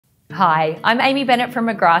Hi, I'm Amy Bennett from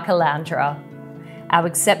McGrath Caloundra. Our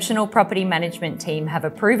exceptional property management team have a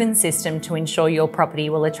proven system to ensure your property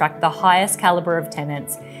will attract the highest calibre of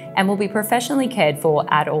tenants and will be professionally cared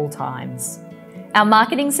for at all times. Our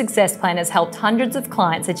marketing success plan has helped hundreds of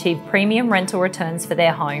clients achieve premium rental returns for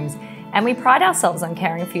their homes, and we pride ourselves on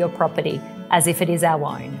caring for your property as if it is our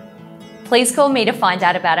own. Please call me to find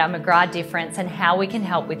out about our McGrath difference and how we can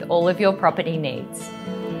help with all of your property needs.